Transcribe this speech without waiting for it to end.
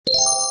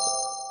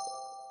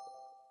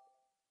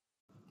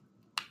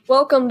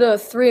Welcome to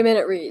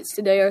 3-Minute Reads.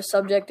 Today our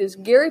subject is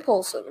Gary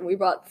Paulsen. We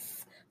brought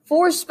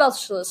 4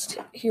 specialists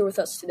here with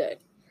us today.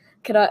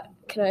 Can I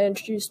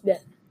introduce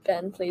Ben?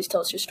 Ben, please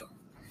tell us your story.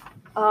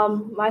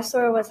 My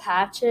story was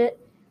Hatchet,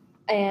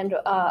 and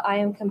I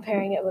am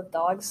comparing it with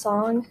Dog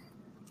Song.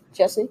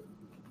 Jesse?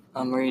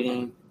 I'm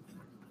reading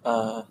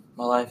My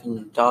Life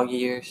in Dog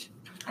Years,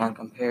 and I'm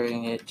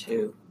comparing it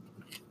to,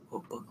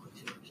 what book was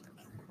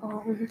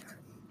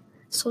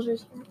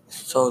yours?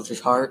 Soldier's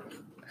Heart.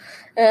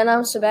 And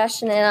I'm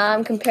Sebastian, and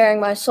I'm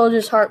comparing my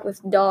Soldier's Heart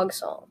with Dog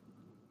Song.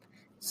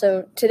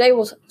 So today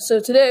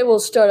we'll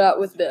start out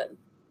with Ben.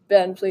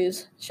 Ben,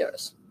 please share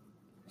us.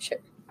 Share.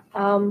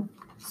 Both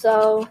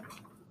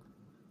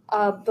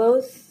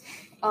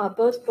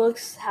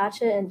books,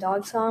 Hatchet and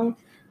Dog Song,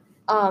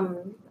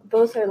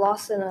 both are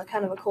lost in a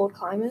kind of a cold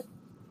climate,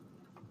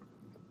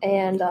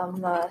 and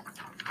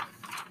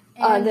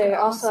they're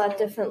also at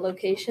different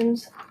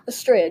locations.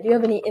 Estrella, do you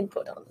have any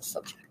input on this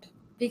subject?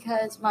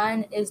 Because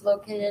mine is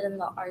located in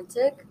the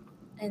Arctic,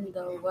 in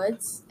the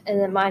woods.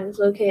 And then mine is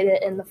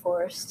located in the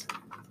forest.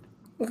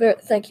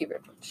 Thank you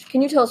very much.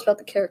 Can you tell us about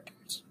the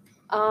characters?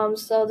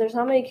 So there's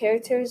not many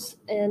characters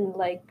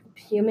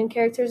human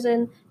characters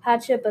in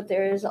Hatchet, but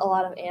there is a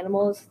lot of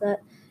animals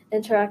that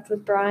interact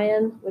with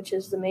Brian, which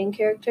is the main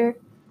character.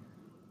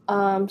 He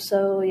has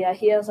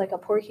like a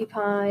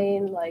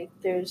porcupine,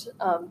 there's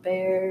a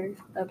bear,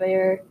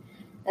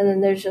 and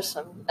then there's just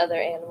some other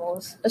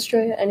animals.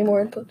 Estrella, any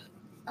more input?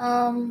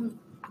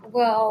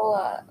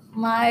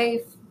 My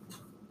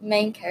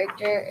main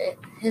character,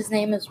 his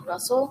name is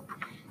Russell,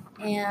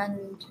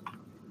 and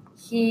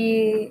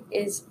he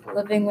is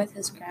living with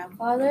his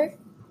grandfather,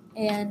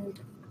 and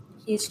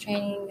he's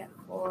training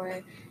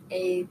for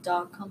a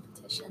dog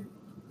competition.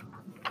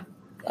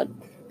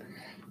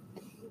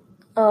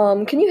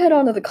 Can you head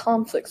on to the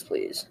conflicts,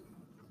 please?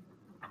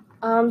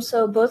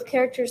 So both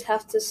characters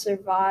have to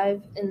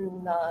survive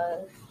in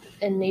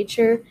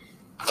nature,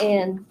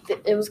 and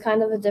it was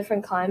kind of a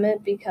different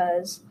climate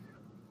because,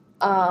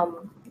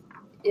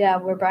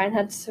 where Brian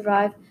had to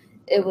survive,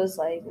 it was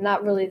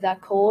not really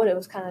that cold. It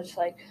was kind of just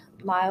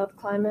mild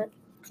climate.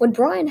 Would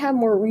Brian have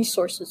more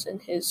resources in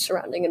his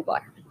surrounding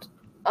environment?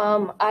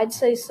 I'd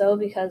say so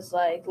because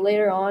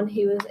later on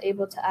he was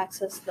able to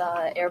access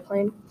the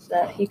airplane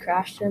that he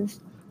crashed in.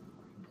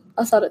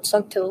 I thought it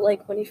sunk to the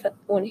lake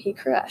when he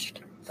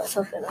crashed. But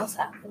something else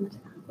happened.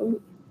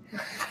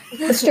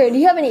 Estrella, do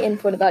you have any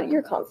input about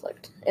your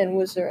conflict? And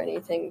was there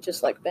anything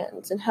just like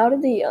Ben's? And how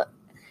did the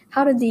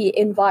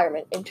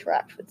environment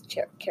interact with the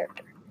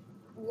character?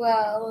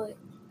 Well,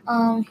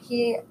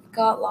 he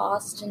got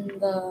lost in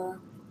the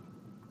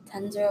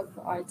tundra of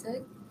the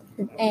Arctic,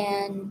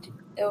 and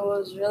it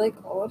was really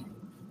cold.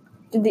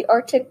 Did the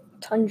Arctic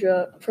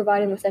tundra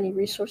provide him with any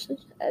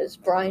resources, as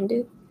Brian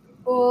did?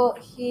 Well,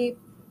 he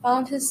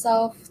found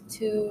himself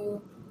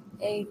to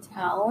a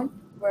town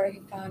where he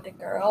found a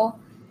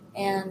girl,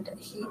 and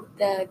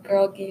the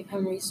girl gave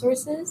him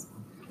resources,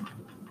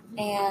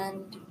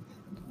 and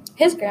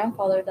his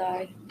grandfather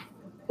died.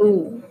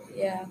 Ooh.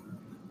 Yeah.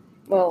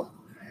 Well,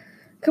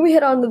 can we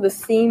head on to the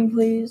theme,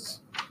 please?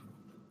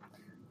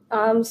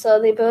 So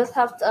they both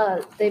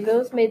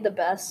made the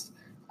best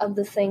of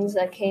the things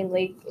that came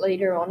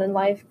later on in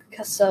life.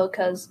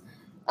 Because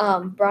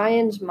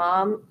Brian's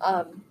mom,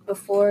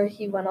 before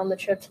he went on the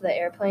trip to the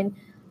airplane,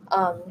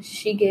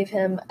 she gave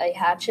him a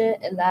hatchet,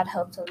 and that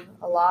helped him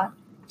a lot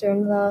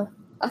during the.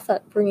 I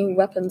thought bringing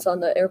weapons on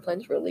the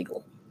airplanes were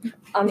illegal.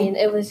 I mean,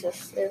 it was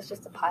just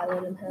a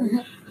pilot in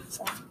him.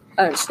 So.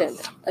 I understand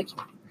that. Thank you.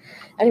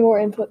 Any more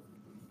input,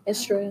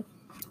 Estrella?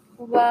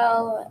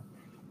 Well,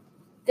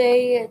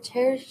 they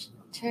cherished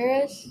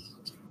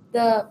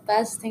the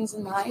best things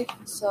in life.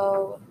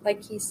 So,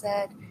 like he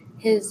said,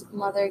 his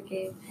mother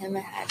gave him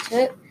a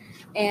hatchet,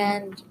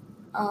 and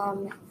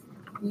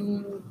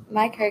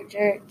my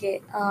character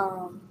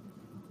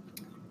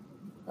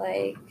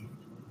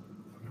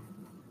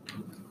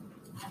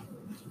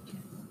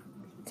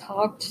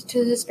talked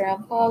to his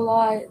grandpa a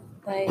lot.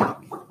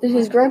 Did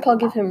his grandpa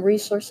give him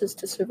resources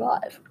to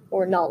survive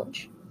or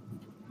knowledge?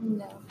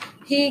 No,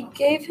 he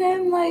gave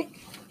him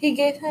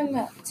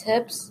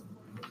tips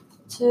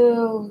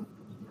to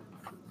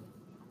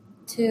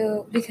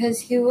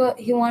because he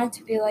wanted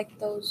to be like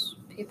those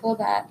people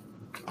that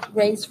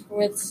race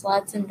with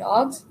sleds and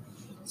dogs.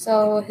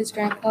 So his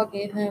grandpa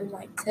gave him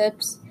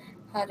tips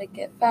how to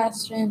get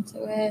faster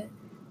into it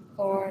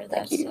or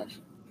that stuff.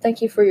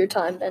 Thank you for your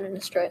time, Ben and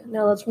Estrella.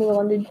 Now let's move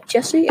on to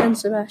Jesse and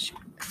Sebastian.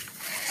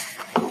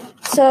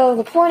 So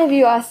the point of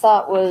view I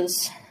thought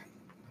was,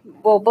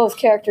 both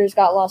characters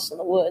got lost in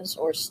the woods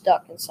or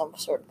stuck in some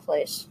sort of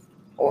place,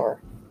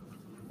 or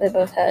they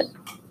both had.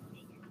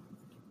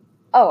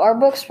 Oh, our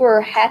books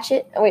were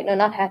Hatchet. Oh, wait, no,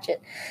 not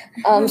Hatchet.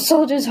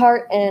 Soldier's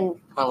Heart and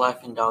My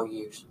Life in Dog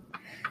Years.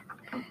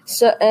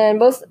 So, and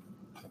both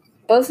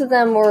of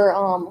them were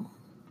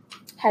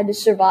had to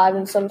survive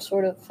in some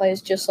sort of place,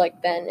 just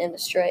like Ben and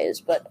Estrella's.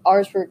 But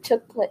ours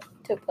took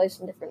place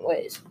in different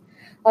ways.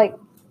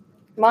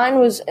 Mine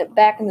was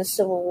back in the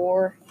Civil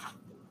War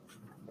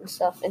and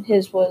stuff, and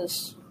his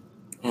was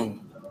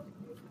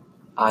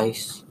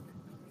ice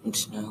and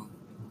snow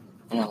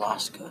in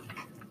Alaska.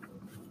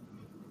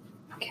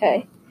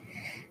 Okay.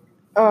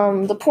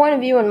 The point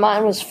of view in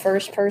mine was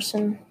first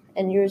person,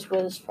 and yours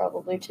was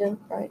probably too,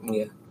 right?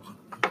 Yeah.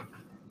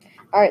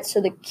 Alright,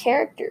 so the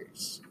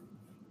characters,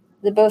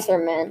 they both are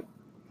men.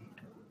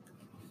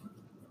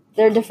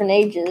 They're different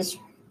ages,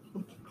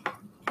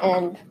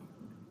 and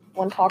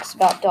one talks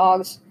about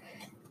dogs,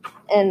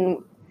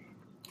 and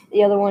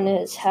the other one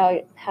is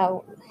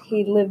how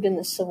he lived in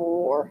the Civil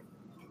War.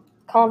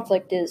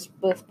 Conflict is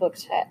both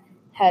books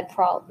had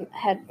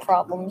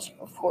problems,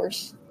 of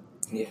course.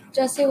 Yeah.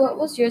 Jesse, what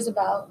was yours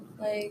about?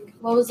 Like,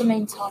 what was the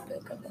main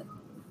topic of it?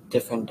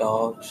 Different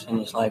dogs in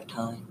his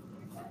lifetime.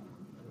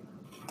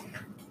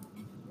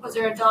 Was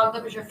there a dog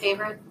that was your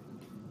favorite?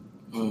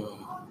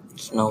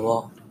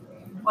 Snowball.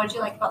 What did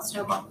you like about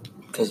Snowball?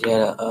 Because he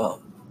had a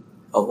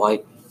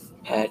white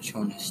patch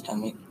on his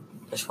stomach.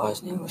 That's why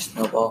his name was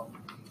Snowball.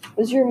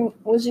 Was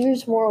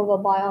yours more of a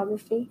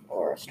biography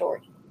or a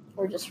story,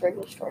 or just a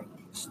regular story?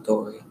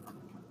 Story.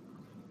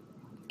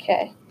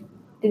 Okay.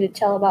 Did it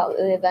tell about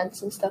the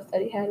events and stuff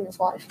that he had in his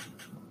life?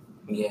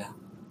 Yeah.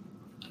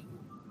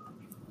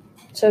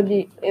 So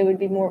it would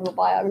be more of a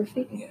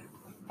biography? Yeah.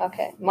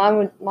 Okay.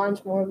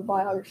 Mine's more of a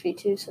biography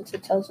too, since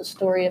it tells the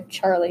story of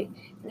Charlie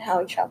and how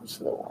he travels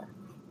to the war.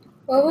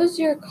 What was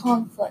your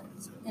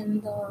conflict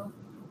in the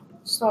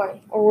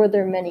story? Or were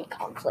there many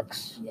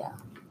conflicts? Yeah.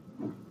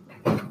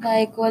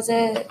 Like, was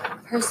it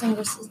person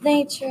versus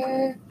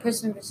nature,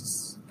 person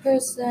versus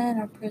person,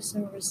 or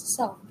person versus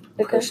self?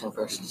 Person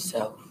versus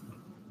self.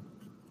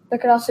 There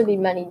could also be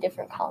many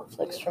different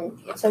conflicts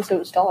since it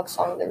was Dog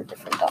Song, there were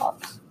different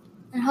dogs.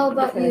 And how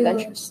about Different you,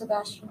 adventures.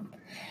 Sebastian?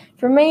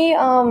 For me,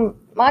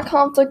 my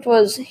conflict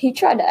was he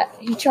tried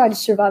to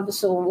survive the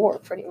Civil War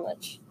pretty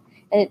much,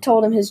 and it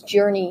told him his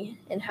journey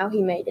and how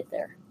he made it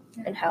there,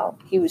 and how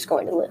he was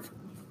going to live.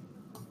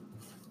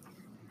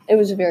 It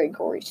was a very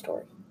gory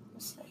story.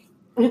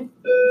 What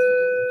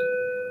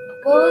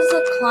was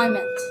the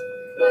climate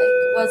like?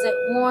 Was it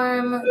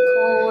warm,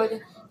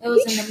 cold? It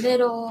was in the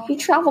middle. He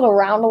traveled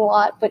around a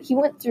lot, but he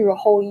went through a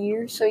whole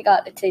year, so he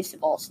got a taste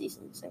of all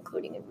seasons,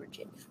 including in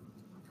Virginia.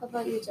 How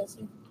about you,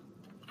 Jesse?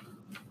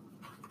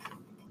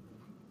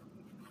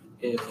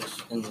 It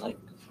was in like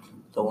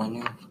the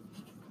winter.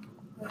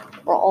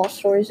 Were all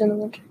stories in the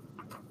winter?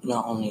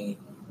 Not only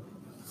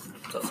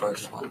the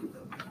first one.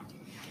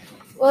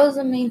 What was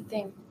the main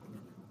theme?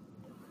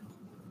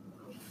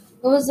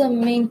 What was the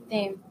main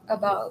theme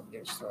about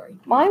your story?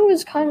 Mine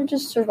was kind of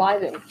just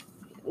surviving.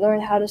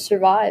 Learn how to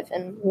survive,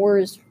 and war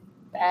is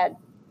bad.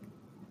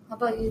 How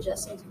about you,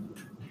 Jesse?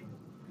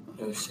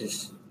 It was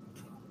just,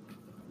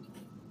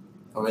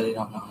 I really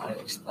don't know how to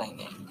explain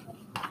it.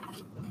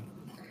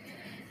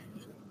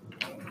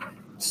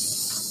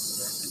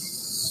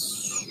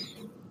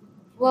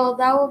 Well,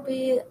 that will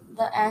be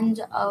the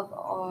end of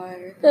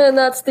our... And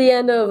that's the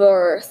end of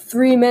our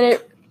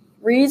 3-minute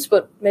reads,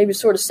 but maybe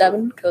sort of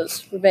 7,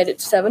 because we made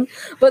it 7.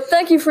 But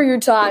thank you for your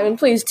time, and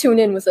please tune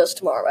in with us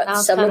tomorrow at Now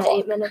it's 7 kind of o'clock.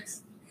 8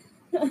 minutes.